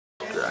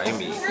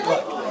slimy.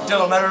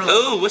 No matter.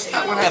 Ooh, what's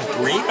that one have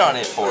green on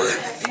it for? Is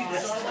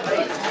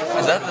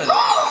that the...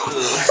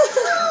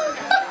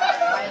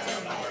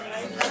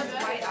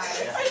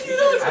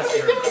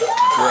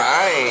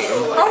 Grime.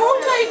 Oh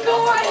my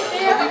god,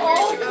 they're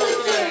all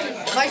cooking.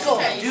 Michael,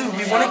 dude,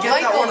 we want to get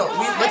that one.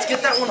 Let's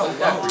get that one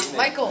alone.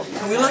 Michael,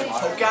 can we like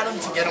poke at him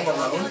to get him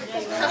alone?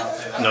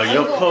 No, you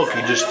don't poke.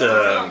 You just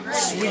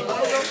sweep.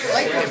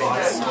 Like him.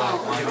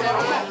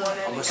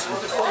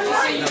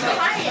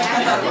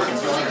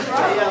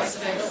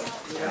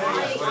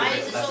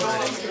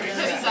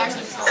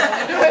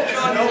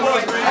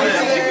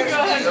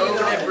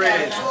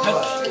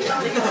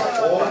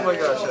 Oh my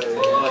gosh.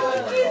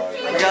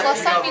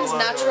 plus sign means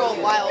natural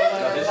wild.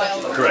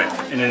 correct.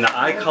 And in the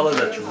eye color,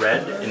 that's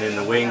red, and in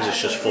the wings,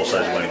 it's just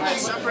full-size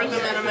wings. Separate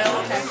them in a male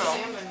and female.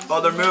 Oh,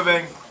 they're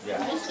moving.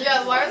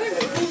 Yeah, why are they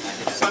moving?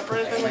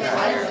 Separate them like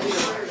iron.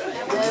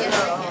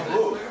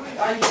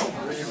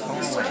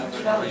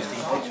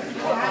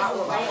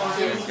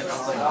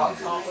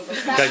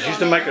 Guys, use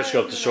the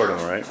microscope to sort them,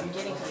 all right?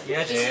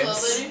 Yeah,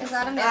 James.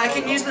 I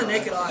can use the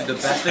naked eye. The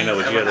best thing I know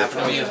what you ever gotta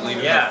happened to me is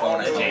leaving my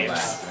phone at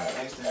James.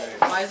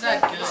 Why is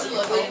that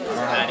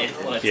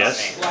good?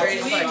 Yes.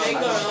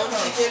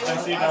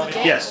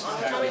 Yes.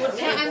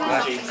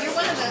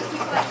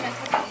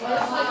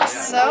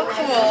 So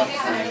cool.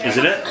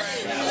 Isn't it?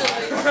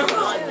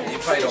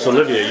 So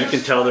Olivia, you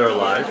can tell they're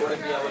alive.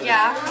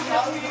 Yeah.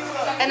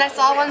 And I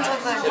saw ones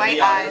with the white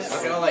eyes.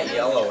 Look at all that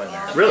yellow in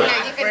there. Really?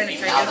 Yeah, you can.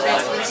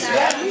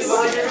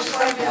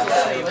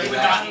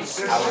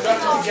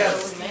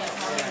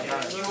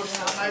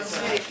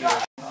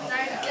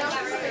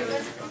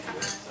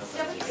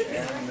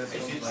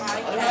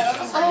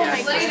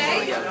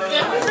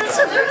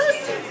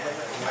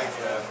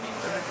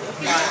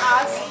 Oh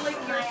my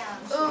god.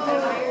 Oh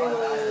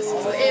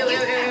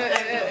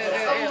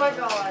my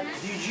god.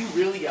 Did you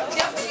really get it?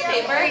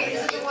 Paper?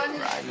 Is it the one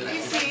that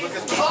you see?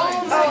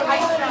 Oh, I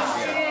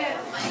see it.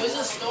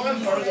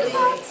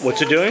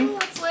 What's it doing?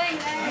 It's laying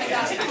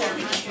eggs.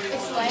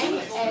 It's laying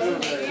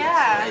eggs?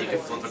 Yeah.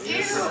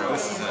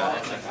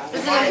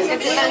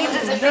 That means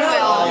it's a female.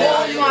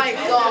 Oh my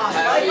god.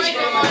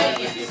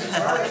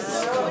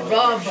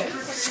 Rub.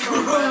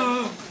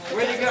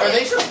 Where'd they go? Are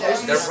they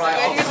supposed to? They're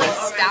probably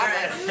Stab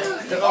it.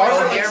 They're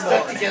all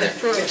hairball together.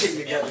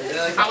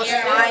 I was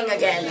flying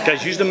again.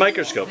 Guys, use the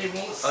microscope.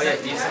 Oh yeah,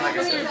 use the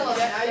microscope.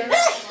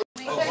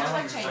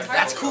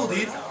 That's cool,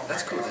 dude.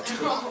 That's cool. That's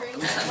cool.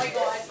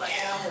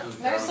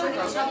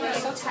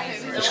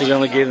 Actually, they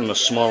only gave them a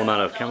small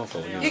amount of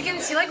chemical. You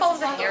can see like all of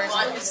the hairs.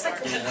 It's like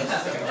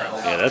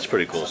Yeah, that's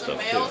pretty cool stuff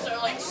too. Males are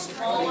like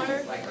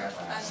smaller. no,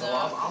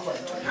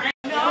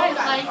 I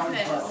like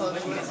this.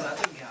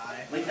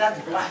 Like that's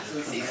black.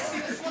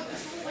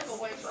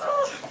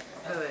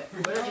 Oh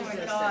my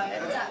god.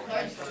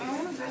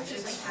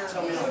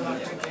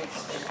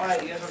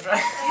 Alright, you guys will try.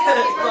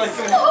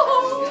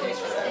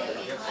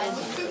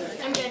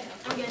 I'm good.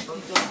 I'm good.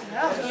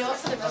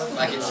 I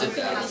can sit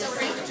down.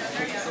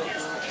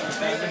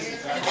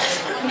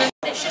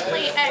 They should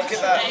lay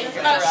eggs, right?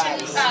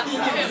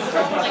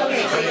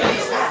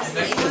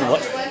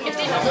 What? If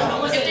they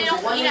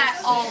don't eat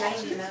at all, they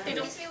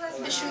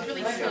shouldn't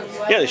really food.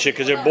 Yeah, they should,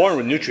 because they're born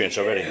with nutrients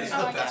already.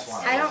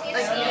 I don't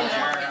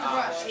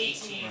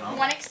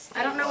like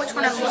I don't know which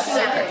one I'm looking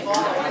at.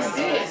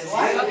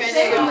 Okay,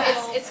 there you go.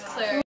 It's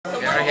clear.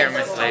 Right here,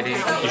 Miss Lady.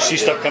 You see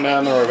stuff coming out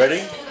of there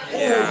already? So,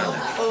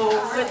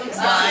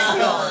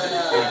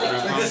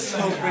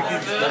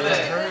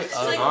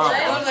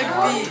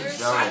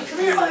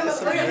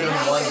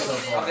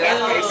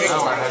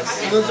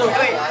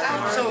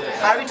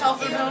 how do we tell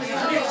from those?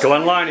 Go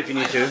online if you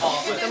need to. You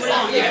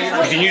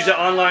can use the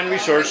online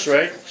resource,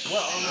 right?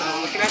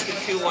 Looking at the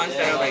two ones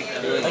that are like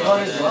good.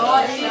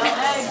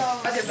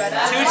 2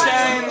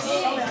 Chainz,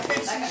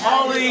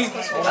 Molly.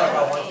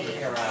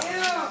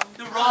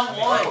 The wrong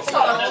one.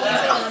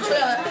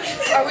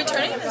 Are we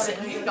turning this in?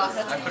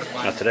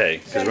 Not today,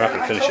 because we're not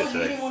going to finish it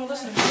today.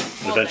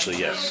 But eventually,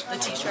 yes. The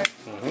t-shirt.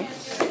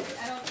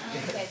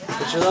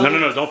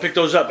 No, don't pick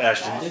those up,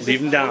 Ashton.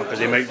 Leave them down, because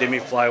they may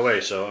fly away.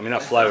 So, I mean,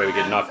 not fly away, we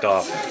get knocked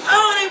off.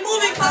 Oh, they're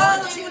moving, Paul.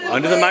 Let's see what it is.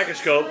 Under the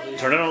microscope,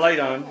 turn on a light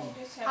on.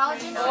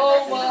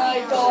 Oh my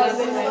god.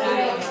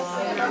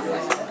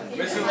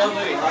 Mr.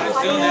 Lovely, how does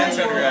Dylan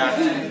answer react?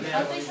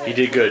 He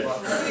did good.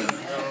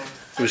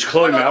 It was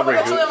Chloe Malbury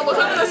who... Look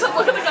at this.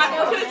 Look at the guy.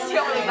 Look at its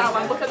tail. Look at that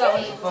one. Look at that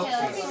one.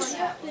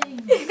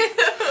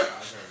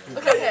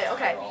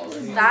 Okay.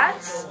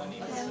 That's...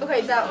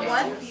 Okay, that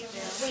one.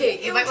 Okay,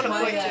 you might want to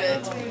point to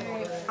it.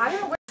 I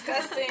don't know what's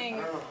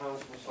disgusting.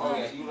 Oh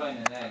yeah, you laying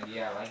an egg.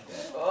 Yeah, I like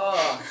that.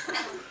 Oh.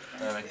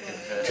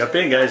 Jump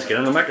in, guys. Get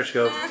on the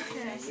microscope.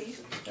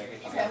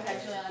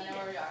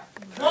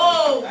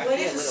 Whoa!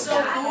 This is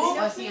so cool.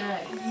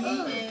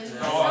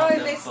 Oh,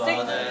 they stick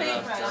the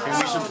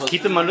thing.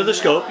 Keep them under the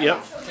scope,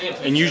 yep.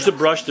 And use the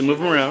brush to move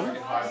them around.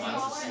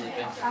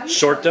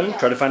 Sort them.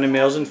 Try to find the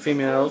males and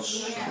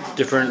females.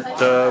 Different,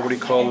 what do you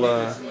call,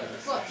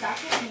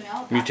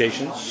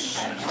 mutations.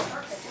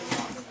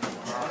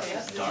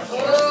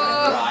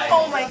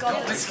 Oh my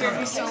god. scared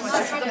me so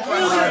much.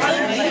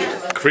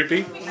 Creepy?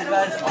 You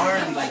guys are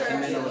in like the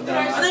middle of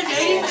that. Are they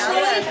dating?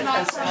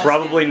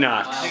 Probably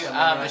not.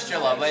 Mr.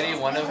 Lovelady,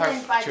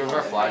 two of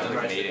our flies are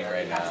like mating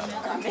right now.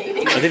 I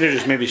think they're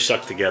just maybe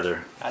stuck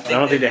together. I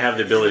don't think they have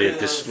the ability at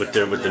this with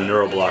the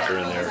neural blocker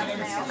in there.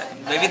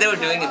 Maybe they were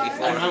doing it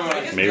before.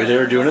 Maybe they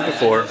were doing it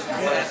before.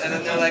 And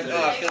then they're like,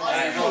 oh, I feel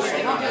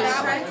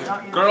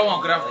bad. Girl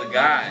won't get off the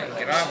guy.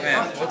 Get off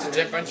him. What's the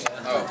difference?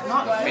 Oh,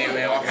 the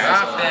female. Get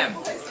off him.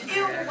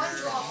 Come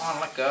on,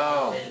 let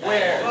go.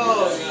 Where?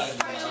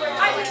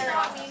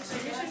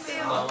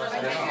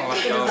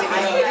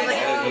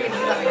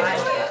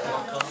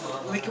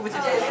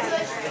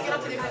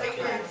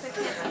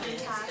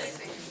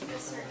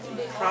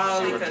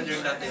 Probably because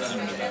there's nothing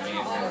under the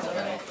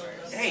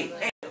Hey,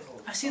 hey.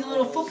 I see the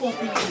little football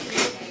people.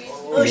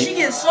 Oh, she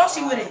getting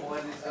saucy with it.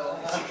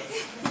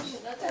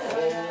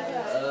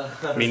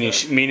 Meaning.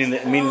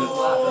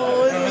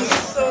 Oh,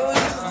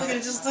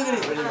 just look at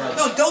it.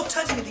 No, don't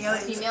touch anything.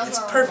 It's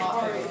perfect.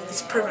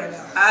 It's perfect right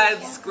now.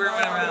 I'm squirming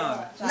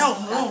around. No,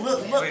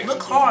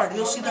 look hard.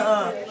 You'll see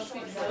the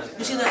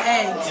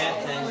eggs.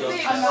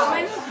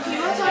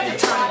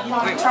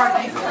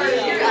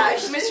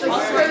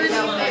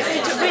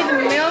 Wait, the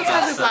males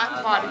have the black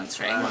bottoms,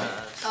 right?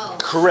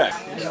 Correct.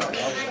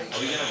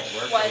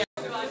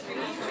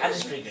 I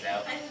just figured it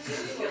out.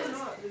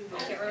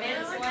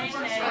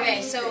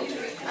 Okay, so,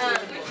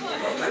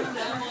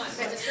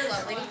 Mr.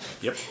 Lovely,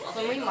 Yep.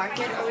 when we mark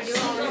it, are we doing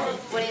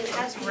when it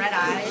has red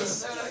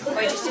eyes, or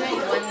are you just doing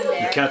one You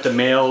there? count the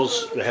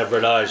males that have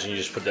red eyes and you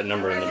just put that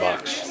number in the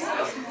box.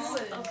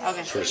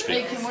 Okay. So to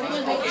speak. What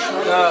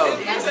are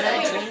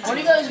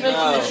you guys making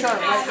the shark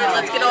right now?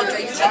 Let's get all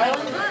drinks.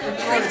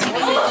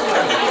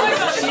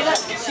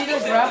 See the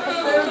graph up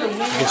there? The You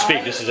can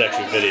speak, this is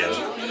actually video.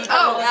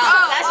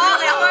 That's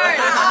really hard.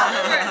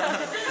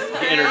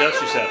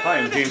 Introduce yourself. Hi,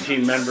 I'm Dream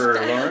Team member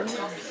Lauren.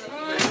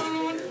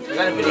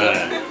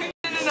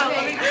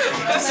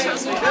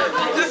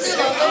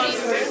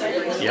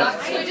 Yep.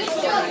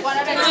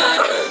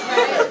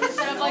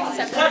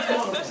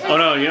 Oh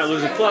no, you're not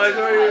losing flies,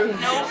 are you?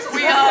 Nope,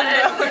 we got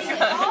it.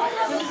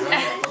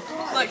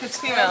 Look, it's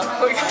female.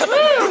 One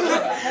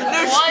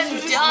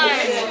done.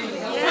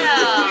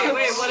 Yeah.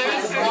 Wait, what are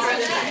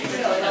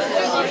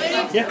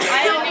we Yeah.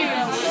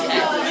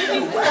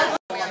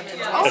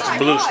 That's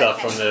blue stuff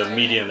from the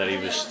medium that he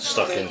was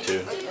stuck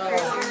into.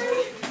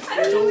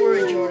 Don't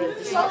worry, Jordan.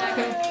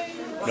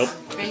 Nope.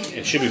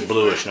 It should be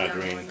bluish, not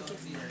green.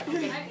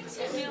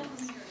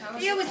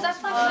 Ew, is that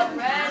fun?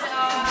 Red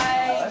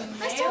eye.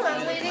 Mr.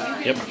 Lovely,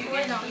 Yep.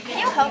 can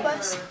you help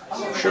us?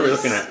 Sure, we're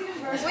looking at.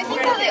 We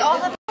think that they all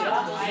have.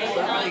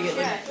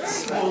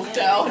 Smoked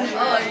out. Oh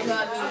my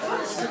god.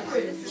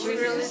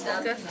 Really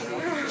disgusting.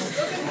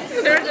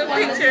 There's a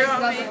picture of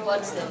me.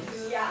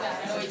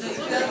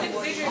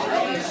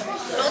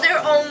 Oh, their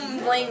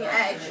own laying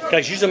eggs.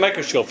 Guys, use a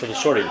microscope for the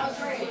sorting.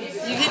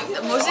 You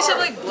can, most of these have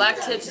like black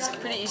tips. It's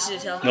pretty easy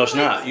to tell. No, it's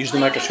not. Use the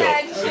microscope.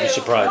 You'll be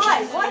surprised.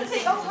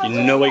 You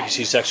no way you can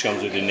see sex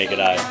combs with your naked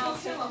eye.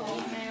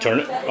 Turn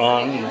it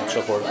on and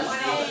so forth.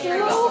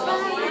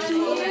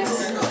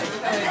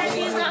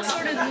 He's not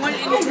sorted one in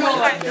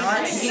 25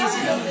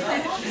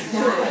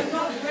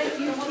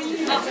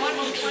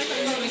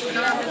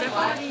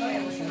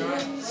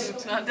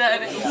 It's not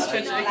dead, it's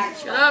twitching.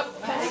 Shut up.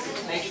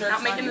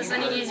 Not making this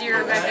any easier,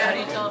 Rebecca. How do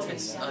you tell if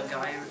it's a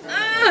guy or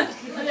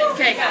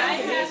okay,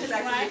 guy.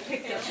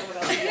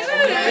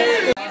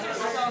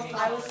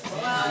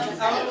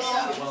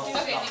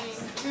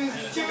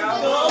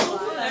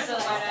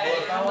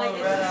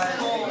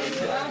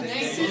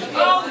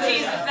 Oh,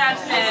 Jesus,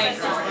 that's egg.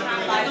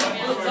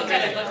 Look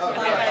at it.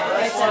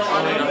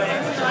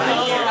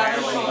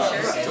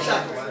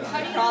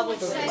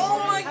 Oh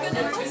my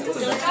goodness,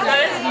 that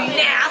is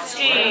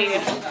nasty.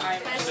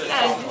 That is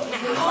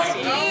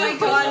nasty. Oh my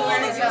god,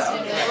 what is that?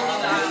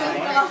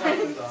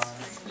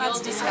 That's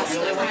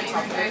disgusting. I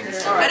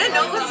didn't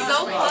know it was so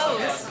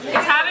close.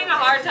 It's having a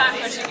hard time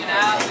pushing it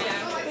out.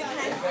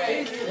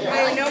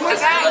 No more it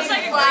looks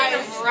like a grain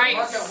of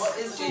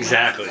rice.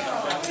 Exactly.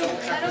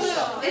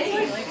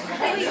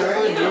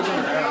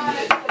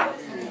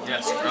 Yeah,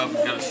 scrub. You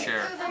gotta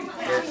share.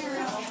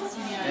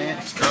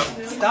 Scrub.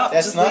 Stop.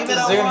 That's not the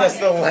zoom, that's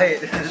the light.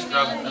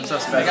 Scrub. I'm so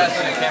special. You guys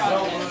put a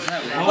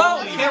camera.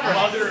 Well, camera.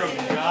 Mother of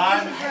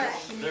God,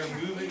 they're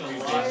moving a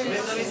lot.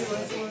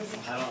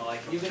 I don't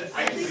like it.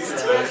 It's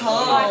too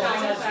cold.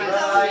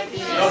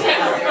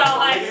 Sanderfell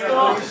High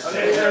School.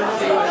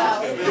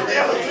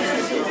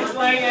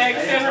 Laying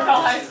eggs,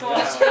 Sanderfell High School.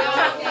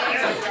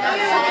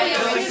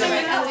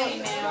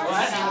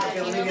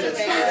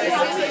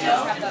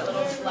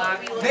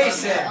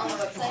 Mason.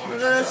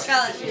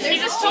 He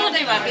just told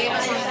you about it.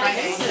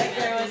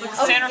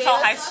 Sanderfell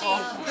High School.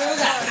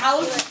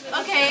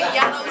 Okay,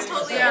 yeah, that was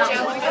totally a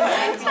joke.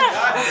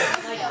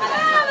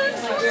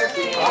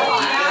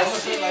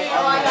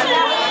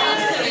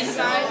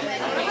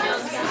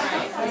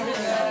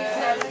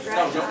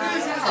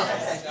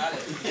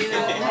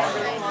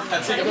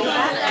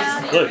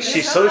 Look,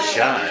 she's so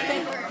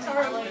shy.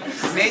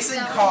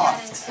 Mason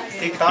coughed.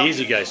 He caught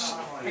Easy, guys.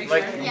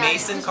 like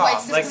Mason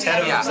caught like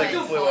 10 of them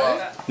like flew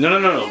off. No.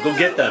 Go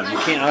get them. You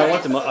can't. I don't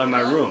want them in my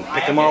room.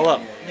 Pick them all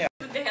up.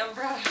 Damn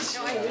brush.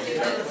 You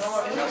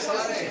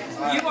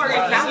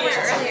already found it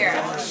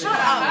earlier. Shut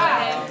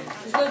up.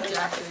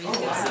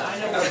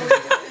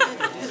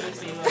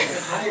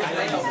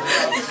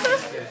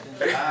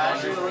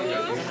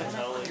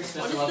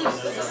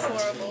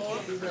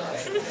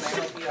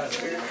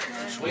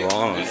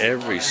 Wrong on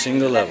every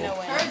single level.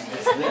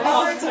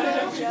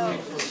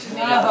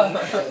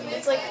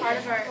 It's like part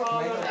of our.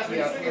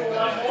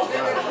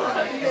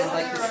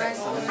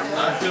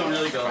 I feel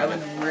really good. I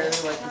would really like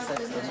the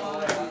sex.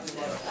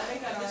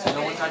 So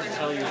no one tried to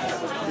tell you.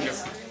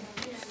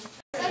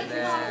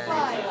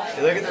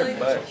 Hey, look at their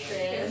butt.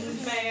 Yeah,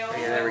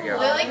 there we go.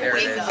 They like There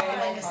it wake is. up and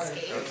like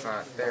escape. No, it's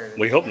not. There it is.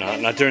 We hope not.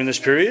 Not during this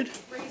period.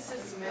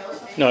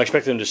 No, I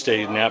expect them to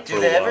stay nap for Do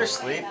a they while. ever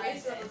sleep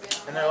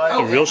in their life?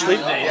 Oh, real sleep?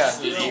 Yeah.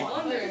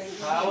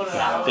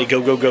 They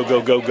go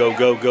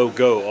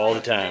all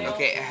the time.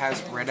 Okay, it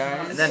has red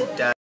eyes. And then